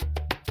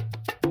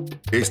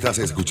Estás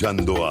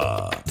escuchando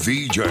a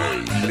DJ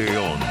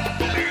León.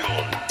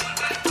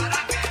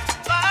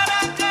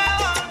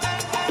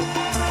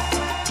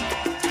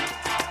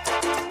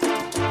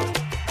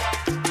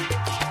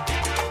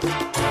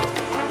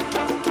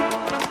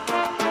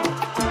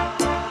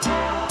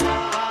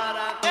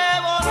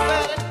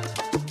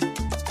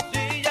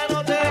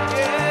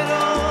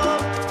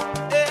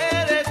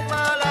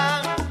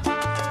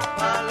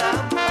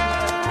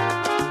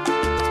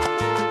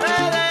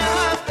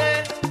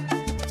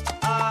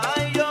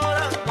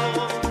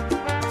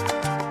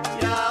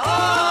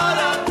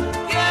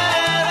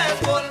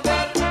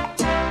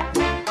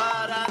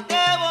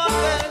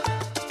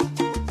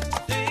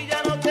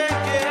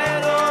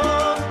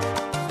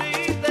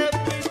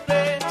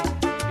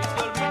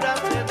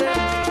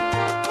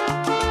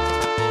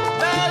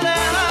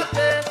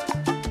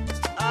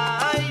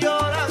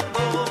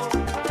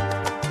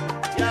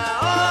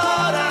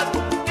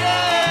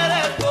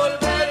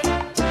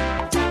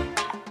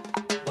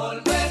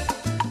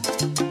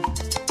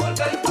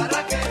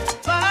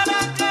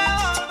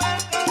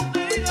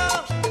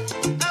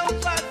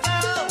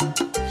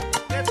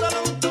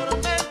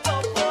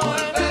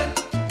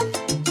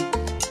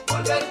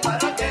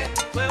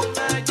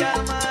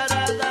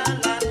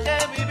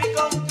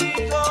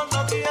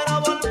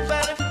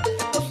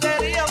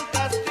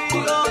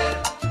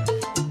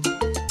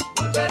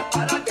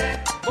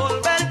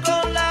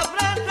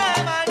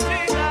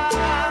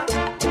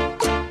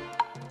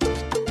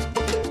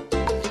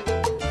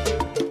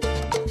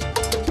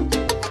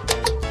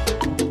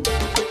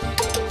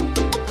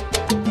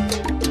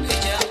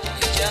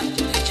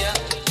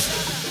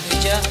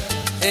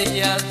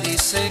 Ella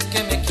dice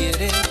que me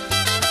quiere.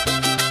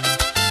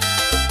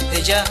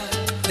 Ella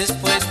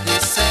después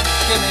dice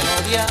que me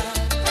odia.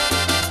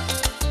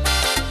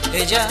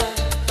 Ella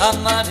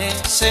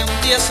amanece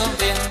un día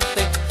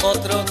sonriente,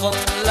 otro con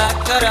la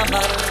cara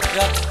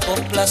amarga,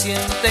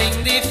 complaciente,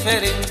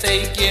 indiferente.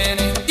 ¿Y quién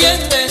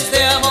entiende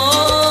este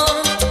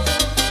amor?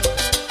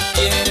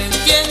 ¿Quién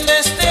entiende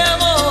este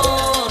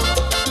amor?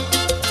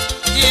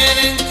 ¿Quién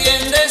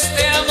entiende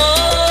este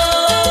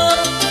amor?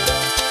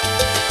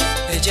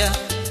 Ella,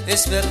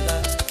 es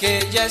verdad que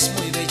ella es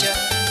muy bella.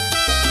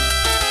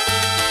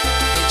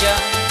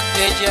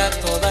 Ella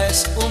toda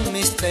es un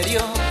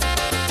misterio.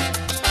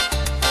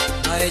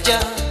 A ella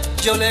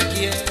yo le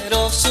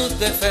quiero sus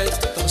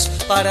defectos.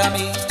 Para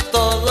mí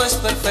todo es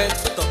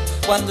perfecto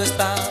cuando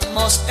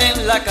estamos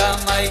en la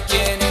cama. ¿Y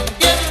quién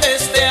entiende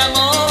este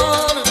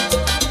amor?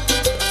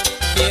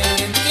 ¿Quién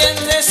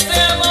entiende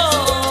este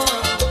amor?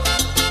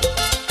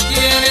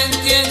 ¿Quién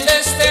entiende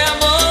este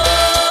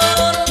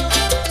amor?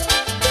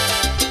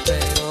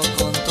 Pero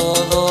con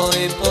todo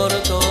y por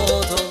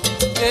todo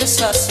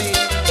es así.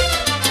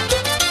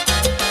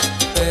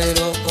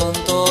 Pero con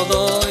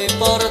todo y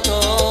por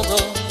todo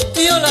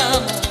yo la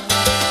amo.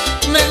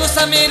 Me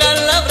gusta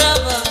mirarla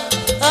brava,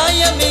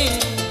 ay a mí,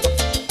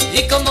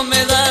 y cómo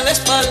me da la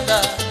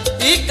espalda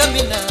y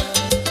caminar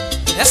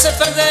me hace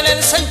perder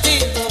el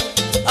sentido,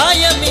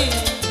 ay a mí,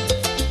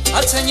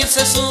 al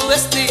ceñirse su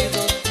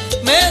vestido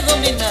me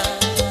domina.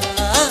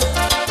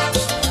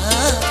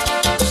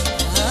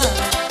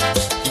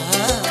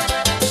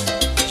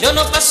 Yo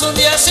no paso un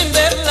día sin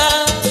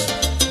verla,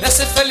 me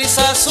hace feliz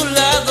a su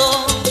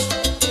lado.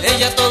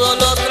 Ella todo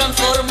lo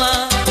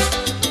transforma,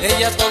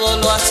 ella todo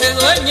lo hace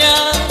dueña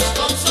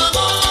con su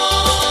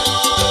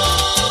amor.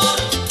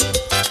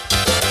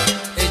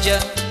 Ella,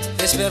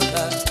 es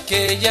verdad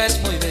que ella es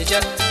muy bella.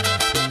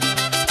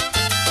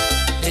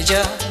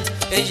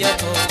 Ella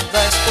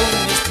toda es un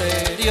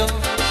misterio.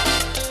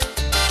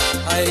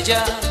 A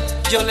ella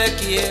yo le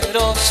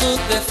quiero sus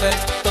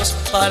defectos.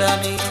 Para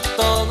mí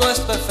todo es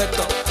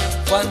perfecto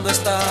cuando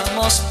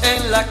estamos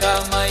en la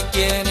cama. ¿Y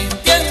quién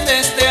entiende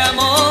este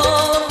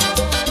amor?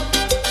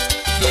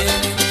 ¿Quién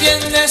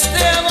entiende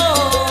este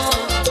amor?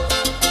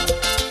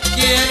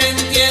 ¿Quién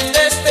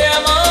entiende este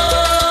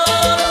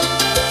amor?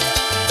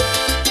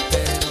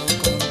 Pero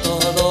con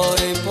todo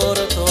y por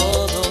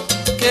todo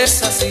que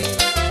es así.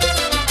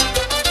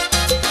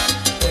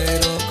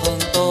 Pero con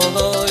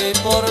todo y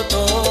por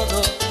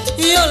todo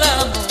yo la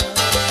amo.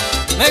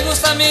 Me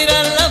gusta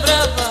mirarla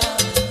brava,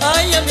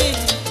 ay a mí,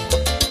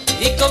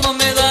 y cómo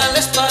me da la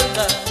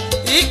espalda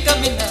y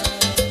caminar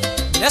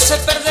me hace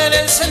perder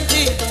el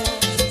sentido,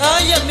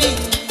 ay a mí,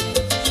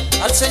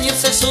 al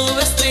ceñirse su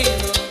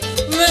vestido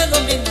me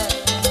domina.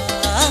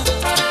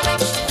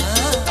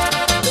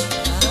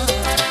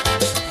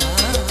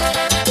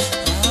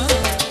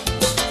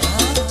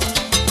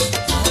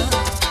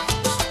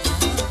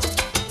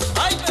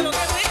 Ay, pero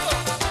qué rico.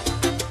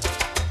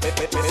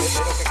 Pero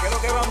 ¿qué es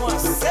lo que vamos a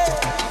hacer?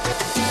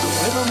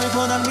 Puedo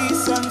mejorar mis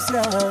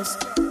ansias,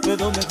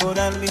 puedo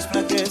mejorar mis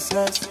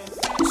flaquezas.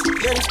 Si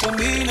quieres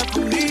camina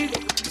conmigo,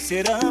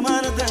 quisiera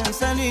amarte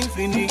hasta el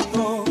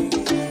infinito.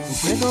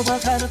 No puedo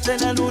bajarte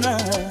la luna,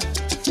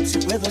 si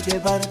puedo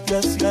llevarte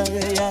hacia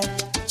ella.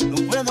 No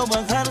puedo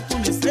bajarte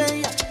una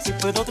estrella, si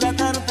puedo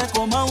tratarte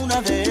como a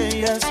una de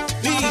ellas.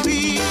 Mi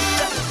vida,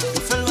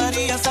 te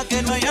salvaría hasta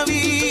que no haya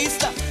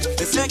vista,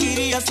 te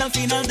seguiría hasta el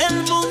final del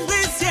mundo.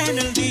 Y si en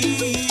el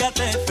día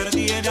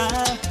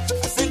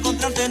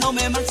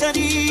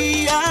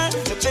marcharía.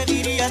 Le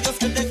pediría a Dios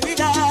que te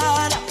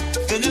cuidara,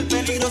 que en el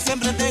peligro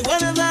siempre te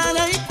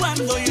guardara. Y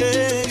cuando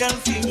llegue al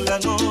fin la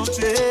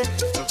noche,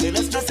 doy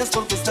las gracias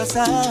porque estás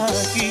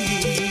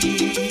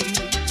aquí.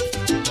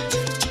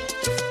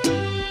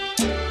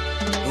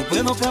 No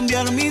puedo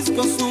cambiar mis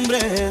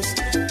costumbres,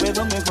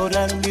 puedo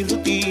mejorar mi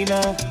rutina,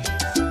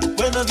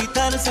 puedo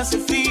evitar si hace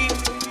frío,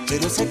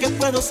 pero sé que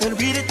puedo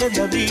servirte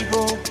de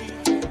abrigo.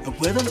 No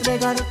puedo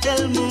entregarte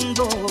al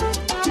mundo,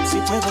 si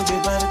puedo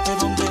llevarte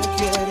donde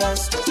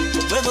quieras.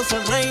 No puedo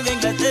ser rey de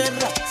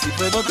Inglaterra, si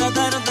puedo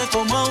tratarte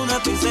como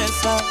una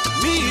princesa.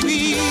 Mi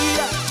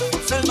vida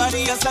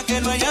observarías a que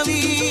no haya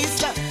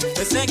vista,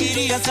 te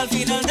seguirías al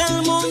final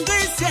del mundo.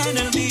 Y si en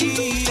el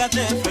día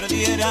te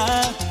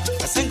perdiera,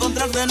 hasta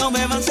encontrarte no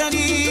me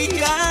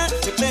marcharía.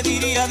 Te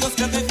pediría a Dios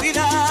que te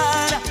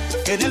cuidara,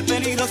 que en el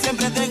peligro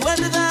siempre te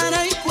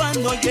guardara. Y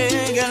cuando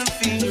llegue al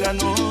fin la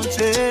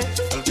noche,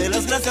 darte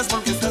las gracias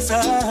porque estás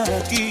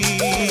aquí.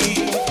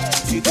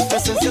 Si tu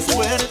presencia es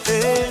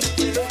fuerte,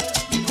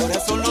 mi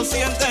corazón lo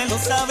siente, lo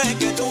sabe,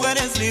 que tú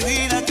eres mi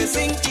vida, que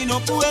sin ti no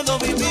puedo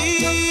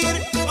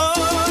vivir. Oh,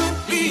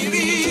 mi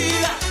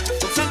vida,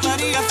 tú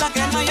salvarías a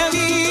que no haya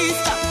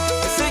vista,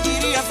 te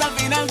seguirías al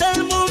final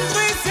del mundo.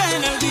 Y si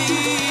en el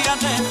día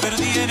te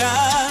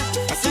perdiera,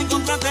 hasta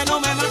encontrarte no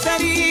me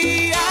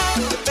marcharía.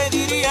 Te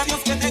pediría a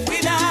Dios que te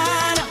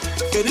cuidara,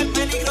 que en el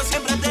peligro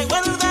siempre te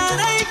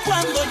guardara. Y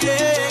cuando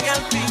llegue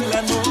al fin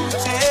la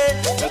noche,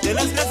 date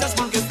las gracias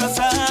porque estás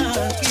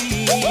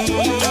aquí.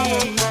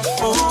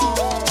 Oh,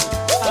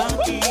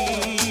 aquí.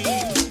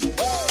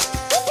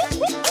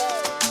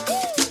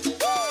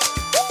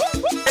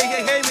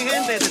 Hey, mi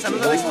gente, te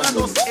saluda Alex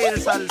Matos,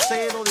 el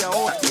salsero de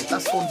ahora.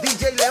 Estás con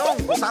DJ León,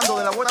 gozando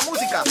de la buena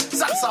música.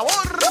 ¡Salsabor!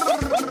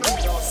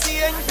 Si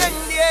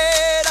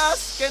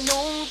entendieras que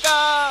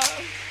nunca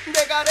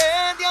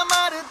dejaré de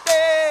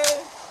amarte,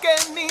 que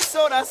mis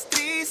horas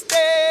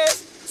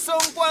tristes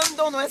son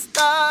cuando no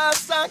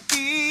estás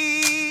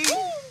aquí.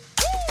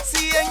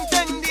 Si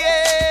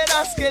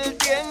entendieras que el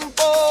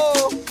tiempo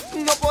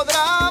no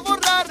podrá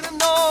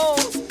borrarnos,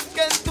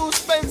 que en tus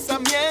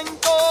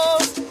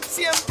pensamientos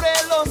siempre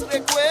los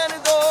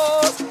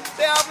recuerdos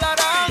te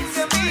hablarán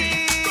de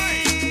mí.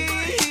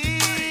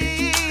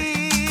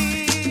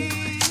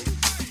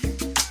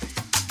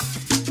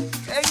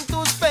 En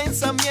tus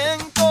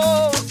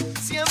pensamientos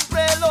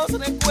siempre los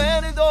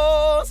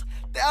recuerdos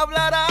te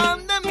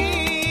hablarán de mí.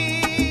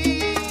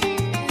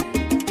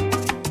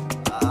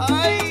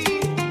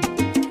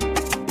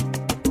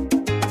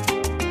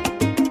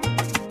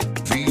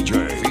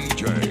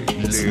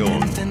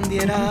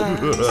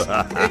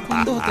 Que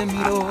cuando te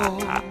miro,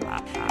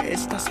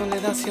 esta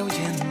soledad se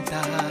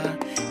ahuyenta,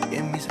 y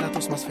en mis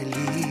ratos más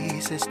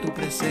felices tu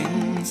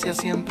presencia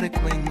siempre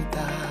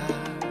cuenta.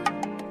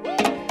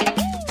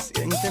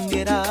 Si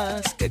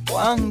entendieras que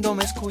cuando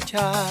me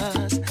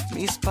escuchas,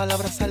 mis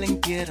palabras salen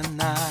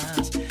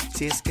tiernas,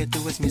 si es que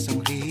tú ves mi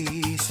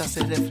sonrisa,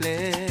 se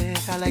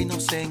refleja la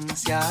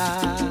inocencia.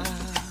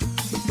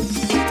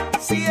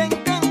 Si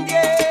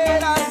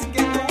entendieras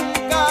que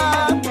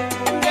nunca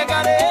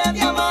dejaré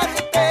de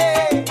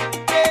amarte,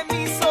 que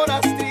mis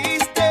horas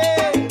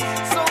tristes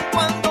son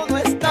cuando no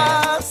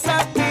estás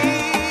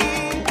aquí.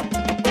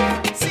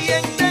 Si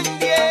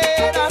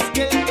entendieras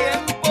que el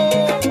tiempo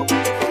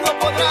no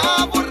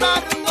podrá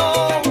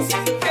borrarnos,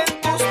 que en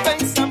tus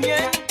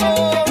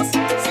pensamientos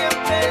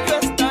siempre yo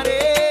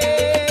estaré.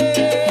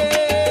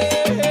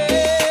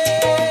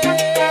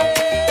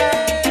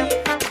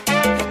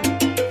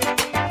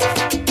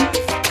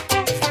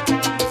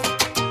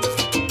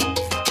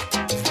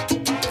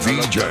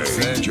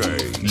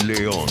 DJ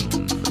León.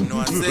 No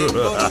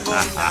hacemos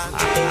con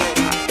nadie.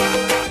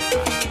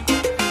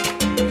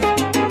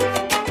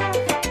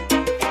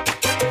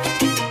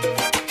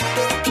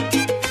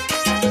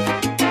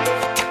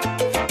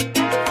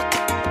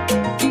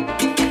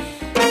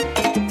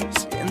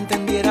 Si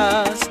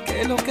entendieras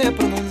que lo que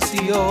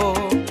pronunció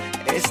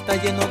está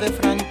lleno de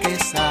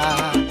franqueza,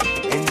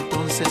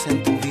 entonces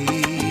en tu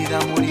vida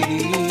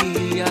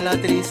moriría la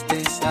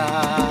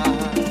tristeza.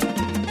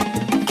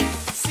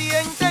 Si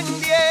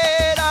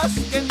entendieras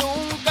que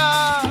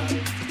nunca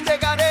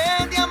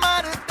dejaré de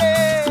amarte,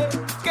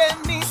 que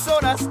mis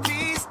horas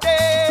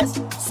tristes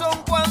son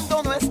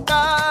cuando no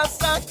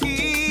estás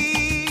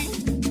aquí.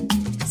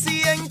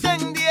 Si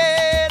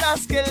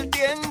entendieras que el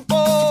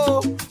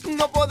tiempo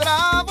no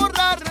podrá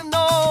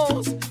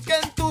borrarnos, que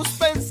en tus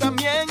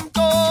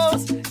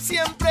pensamientos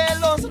siempre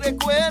los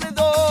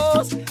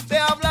recuerdos te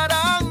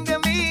hablarán de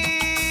mí.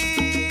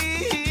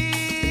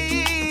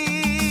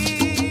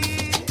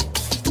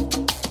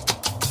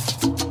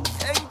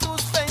 En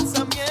tus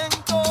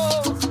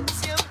pensamientos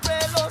siempre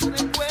los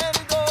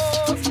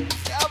recuerdos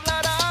te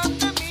hablarán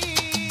de mí.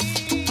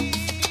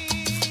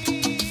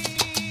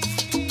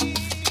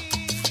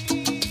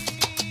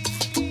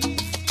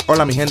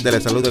 Hola mi gente,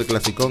 les saluda el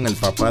clasicón, el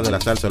papá de la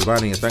salsa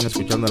urbana, y están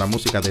escuchando la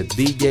música de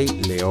DJ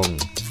León.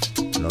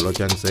 No lo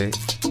chancé.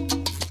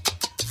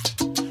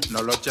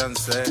 No lo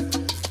chancé,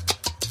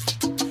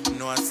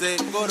 no no hace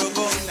coro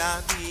con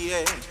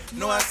nadie,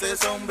 no hace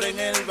sombra en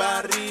el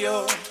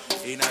barrio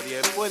y nadie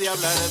puede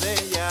hablar de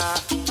ella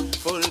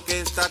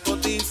porque está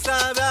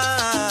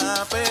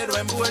cotizada, pero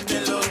envuelta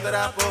en los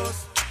trapos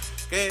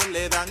que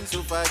le dan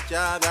su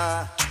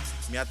fachada.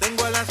 Me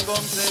atengo a las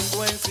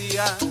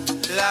consecuencias,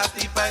 la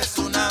tipa es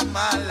una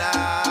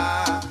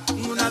mala,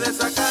 una de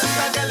esas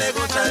cartas que le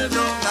gusta el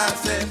ron,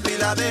 hace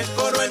pila de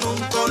coro en un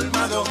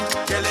colmado,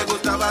 que le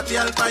gusta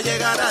batear pa'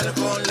 llegar al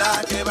con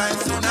la que va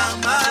en su una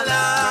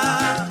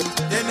mala.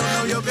 Tiene un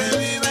novio que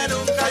vive en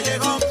un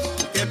callejón,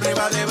 que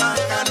priva de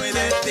bacano y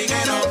de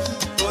tiguero,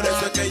 por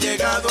eso es que he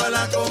llegado a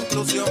la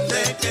conclusión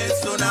de que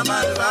es una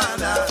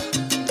malvada.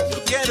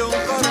 Yo quiero un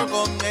coro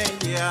con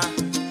ella,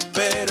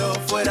 pero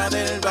fuera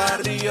del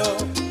barrio,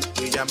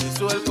 y ya me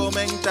hizo el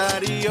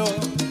comentario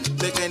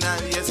de que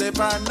nadie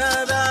sepa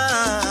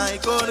nada y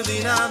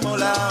coordinamos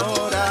la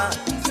hora,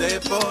 se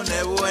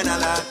pone buena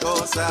la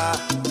cosa,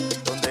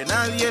 donde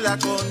nadie la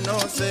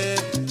conoce,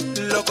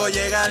 loco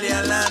llegale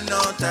a la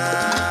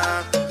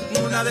nota,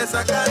 una de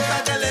esas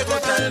cartas que le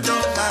gusta el ron,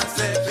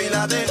 hace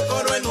fila de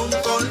coro en un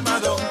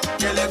colmado,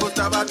 que le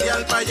gusta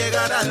batear pa'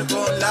 llegar al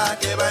con la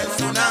que va en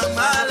su una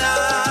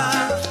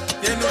mala.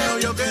 Tiene un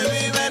novio que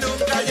vive en un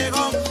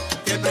callejón,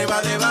 que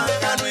prueba de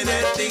bacano y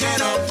de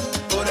tiguero,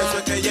 por eso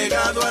es que he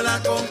llegado a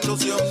la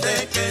conclusión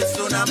de que es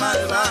una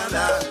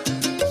malvada.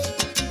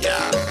 Ya.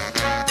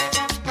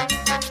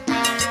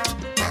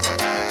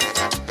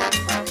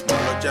 No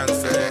lo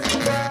chance.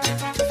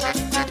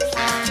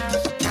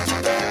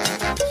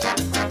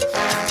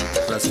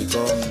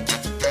 Clasicón.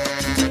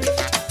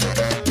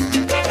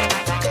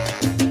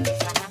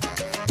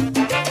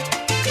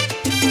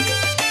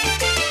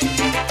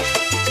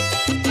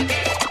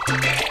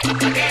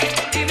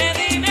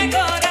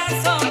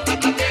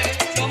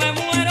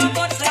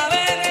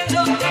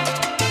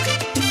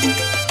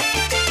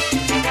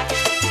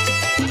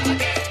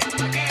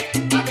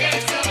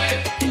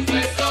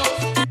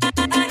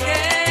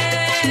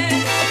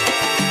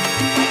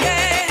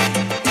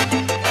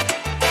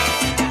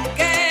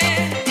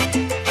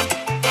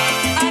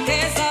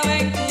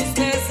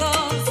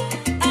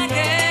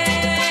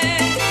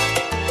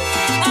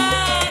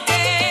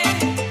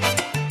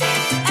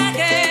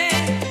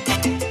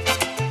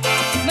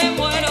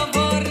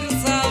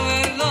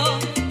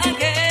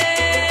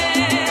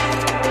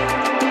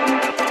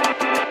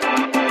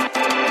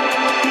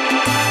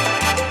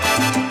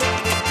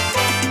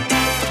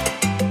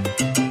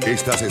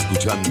 Estás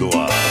escuchando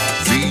a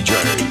DJ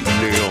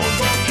León.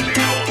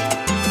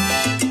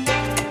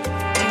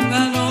 Un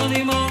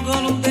anónimo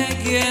con un te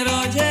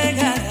quiero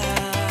llegar.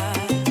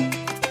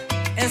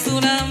 Es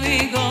un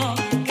amigo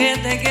que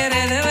te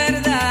quiere de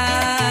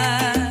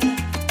verdad.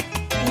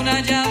 Una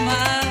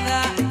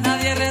llamada,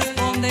 nadie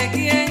responde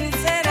quién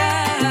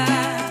será.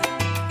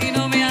 Y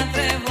no me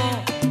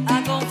atrevo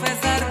a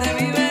confesarte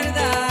mi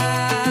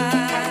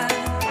verdad.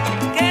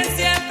 Que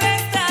siempre he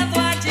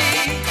estado allí,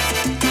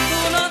 tú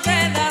no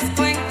te das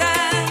cuenta.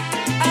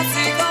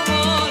 Así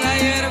como la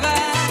hierba,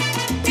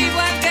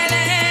 igual que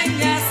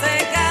leña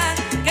seca,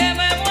 que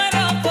me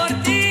muero por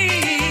ti.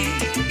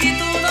 Y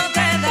tú no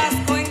te das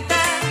cuenta.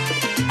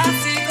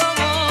 Así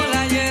como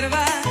la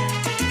hierba,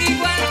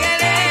 igual que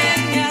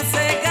leña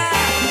seca.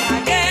 ¿A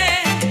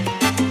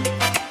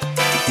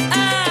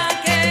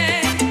qué?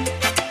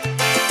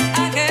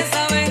 ¿A qué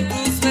saben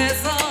tus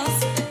besos?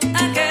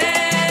 ¿A qué?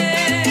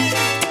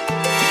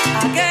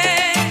 ¿A qué?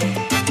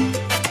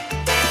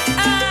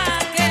 ¿A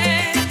qué?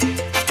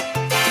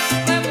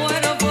 Me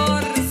muero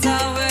por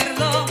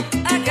saberlo.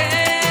 ¿A qué?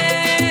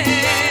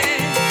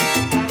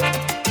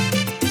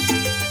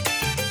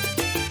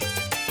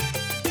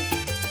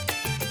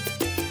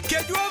 ¡Que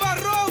llueva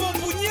robo,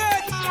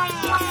 puñeta!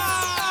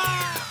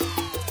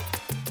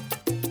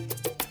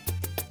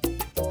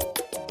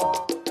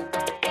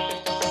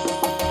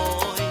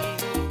 Hoy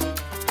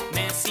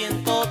me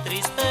siento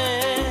triste.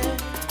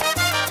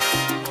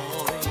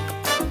 Hoy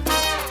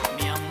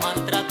me han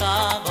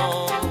maltratado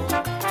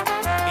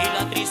y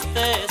la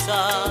tristeza,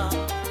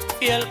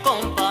 fiel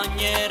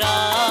compañera,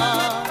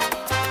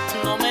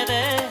 no me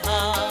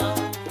deja,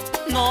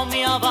 no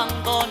me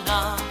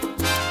abandona.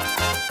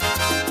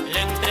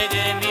 Le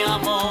entregué mi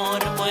amor,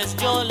 pues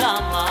yo la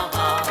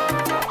amaba.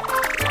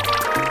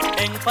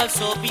 En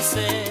falso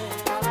pisé,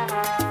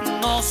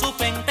 no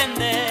supe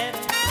entender.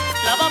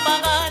 La va a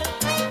pagar,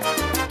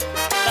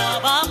 la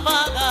va a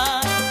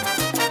pagar.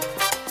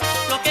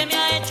 Lo que me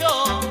ha hecho,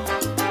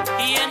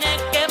 tiene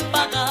que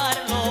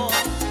pagarlo.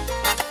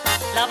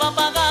 La va a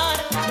pagar,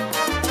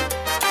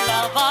 la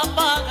va a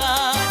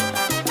pagar.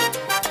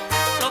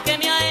 Lo que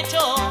me ha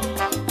hecho,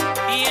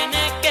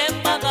 tiene que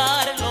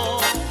pagarlo.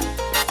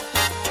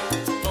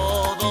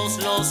 Todos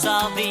lo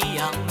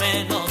sabían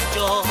menos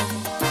yo.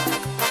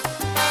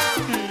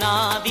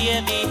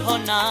 Nadie dijo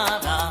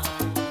nada,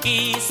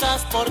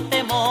 quizás por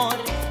temor,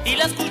 y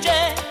la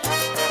escuché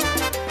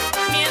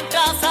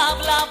mientras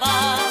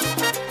hablaba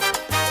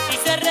y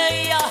se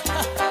reía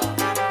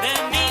de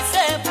mí,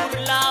 se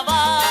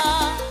burlaba.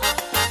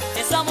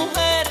 Esa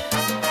mujer,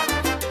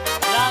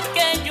 la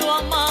que yo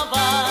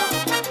amaba,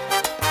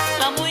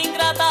 la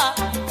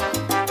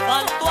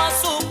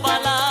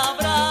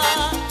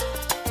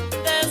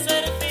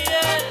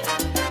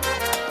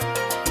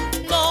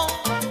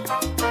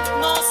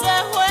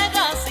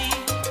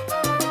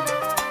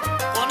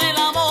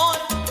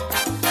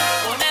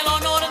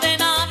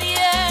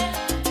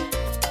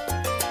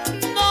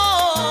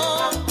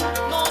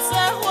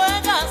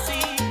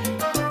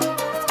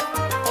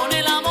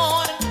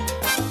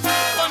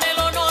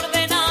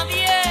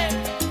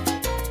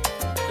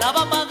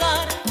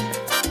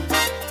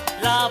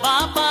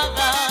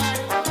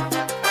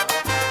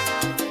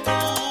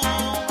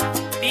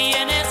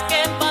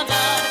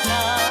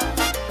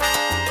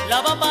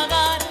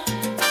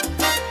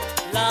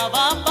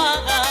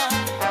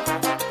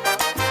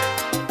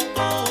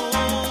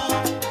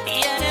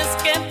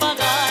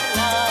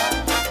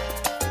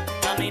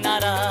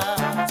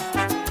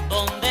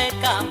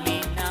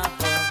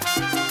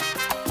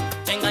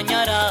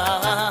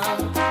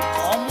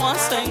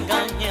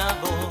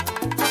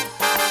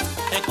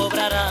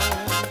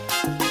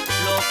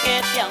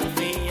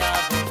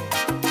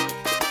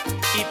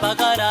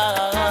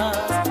pagarás,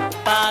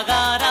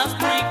 pagarás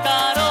muy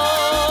caro.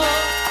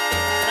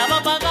 La va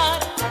a pagar,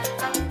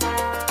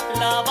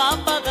 la va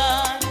a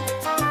pagar.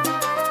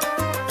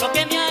 Lo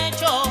que me ha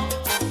hecho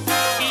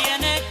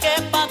tiene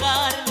que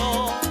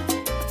pagarlo.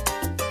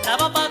 La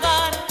va a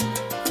pagar,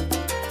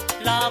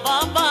 la va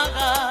a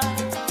pagar.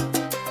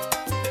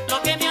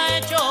 Lo que me ha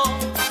hecho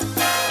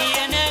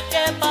tiene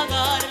que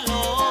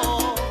pagarlo.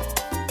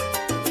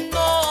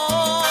 No,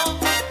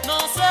 no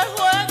se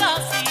juega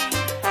así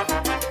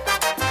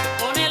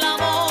con el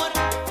amor,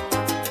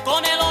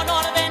 con el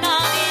honor de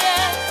nadie.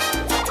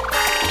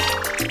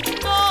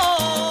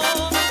 No,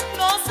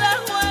 no se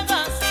juega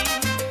así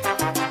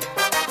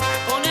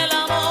con el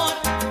amor,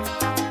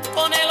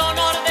 con el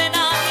honor de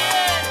nadie.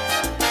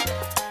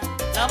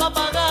 La va a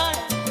pagar,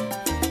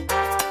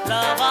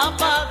 la va a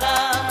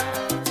pagar.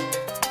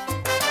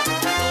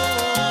 Tú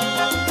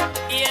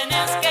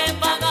tienes que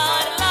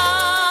pagarla.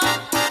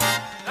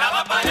 La va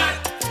a pagar,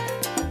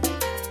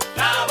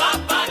 la va a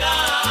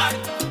pagar.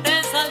 Te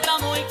saldrá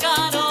muy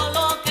caro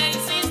lo que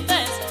hiciste.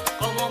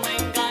 Como me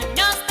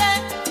engañaste,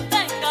 te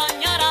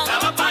engañarás. La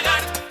va a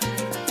pagar,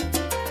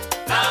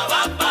 la va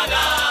a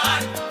pagar.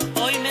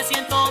 Hoy me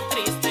siento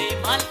triste y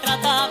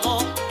maltratado,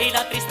 y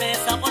la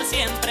tristeza por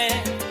siempre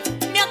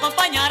me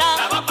acompañará.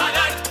 La va a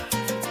pagar,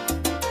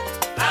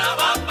 la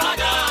va a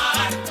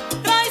pagar.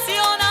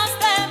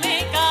 Traicionaste mi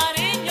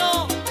cariño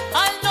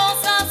al no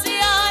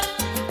saciar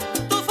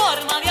tu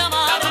forma de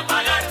amar. La va a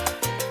pagar,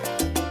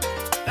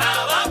 la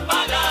va a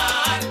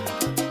pagar.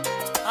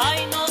 Ay,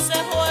 no se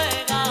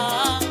juega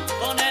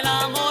con el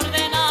amor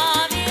de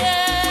nadie.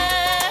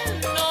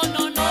 No,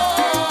 no, no.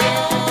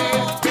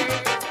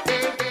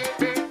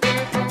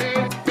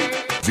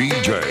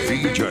 DJ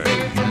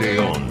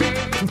León.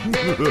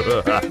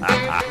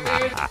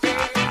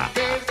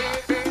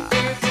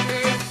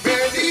 Me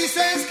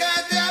dices que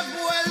te has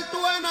vuelto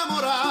a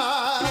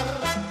enamorar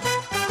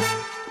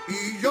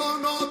y yo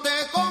no te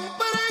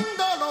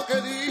comprendo lo que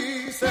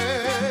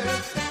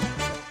dices.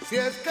 Si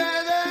es que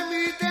de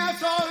mí te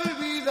has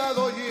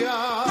olvidado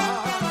ya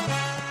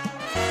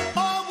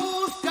o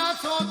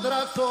buscas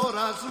otras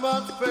horas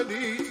más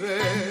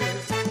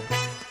felices.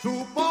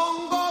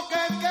 Supongo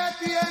que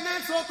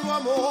tienes otro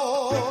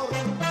amor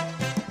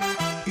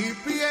y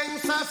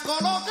piensas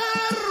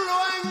colocarlo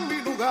en mi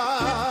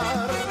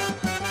lugar,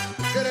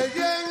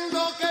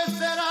 creyendo que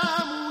será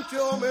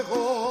mucho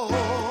mejor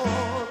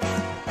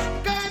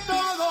que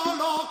todo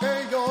lo que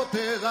yo te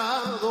he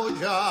dado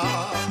ya.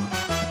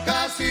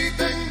 Casi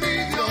te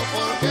envidio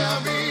porque a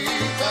mí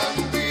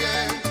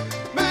también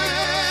me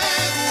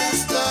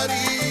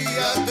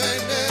gustaría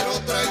tener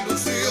otra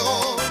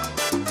ilusión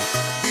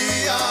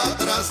día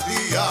tras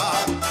día.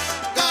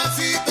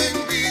 Casi te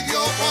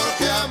envidio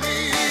porque a mí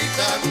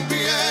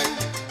también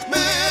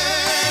me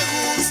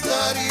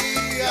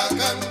gustaría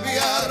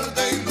cambiar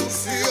de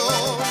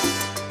ilusión,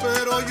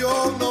 pero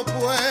yo no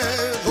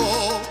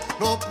puedo,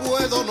 no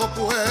puedo, no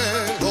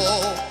puedo,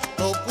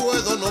 no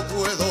puedo, no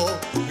puedo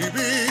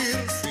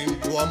vivir sin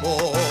tu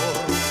amor.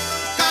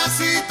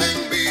 Casi te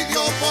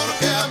envidio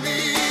porque a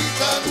mí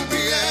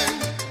también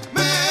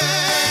me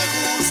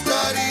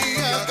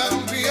gustaría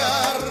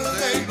cambiar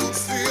de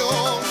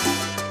ilusión,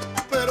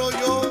 pero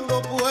yo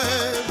no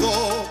puedo,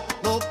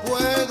 no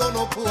puedo,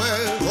 no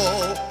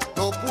puedo,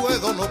 no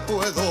puedo, no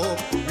puedo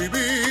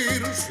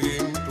vivir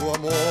sin tu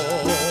amor.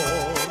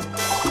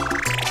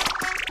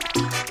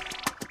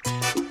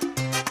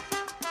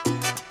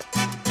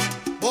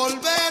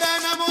 Volver a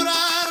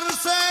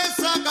enamorarse es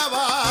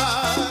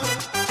acabar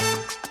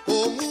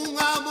con un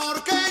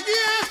amor que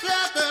ya se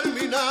ha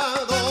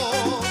terminado.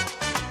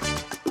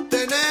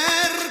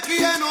 Tener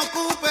quien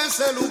ocupe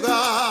ese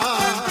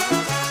lugar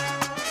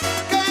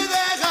que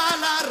deja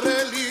la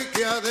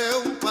reliquia de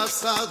un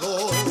pasado.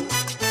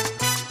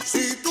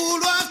 Si tú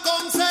lo has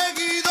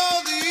conseguido,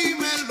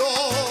 dímelo,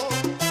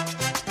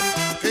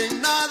 que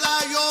en nada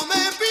yo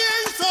me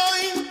pienso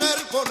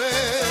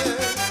interponer.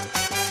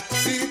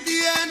 Si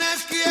tienes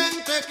quien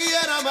te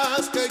quiera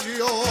más que yo,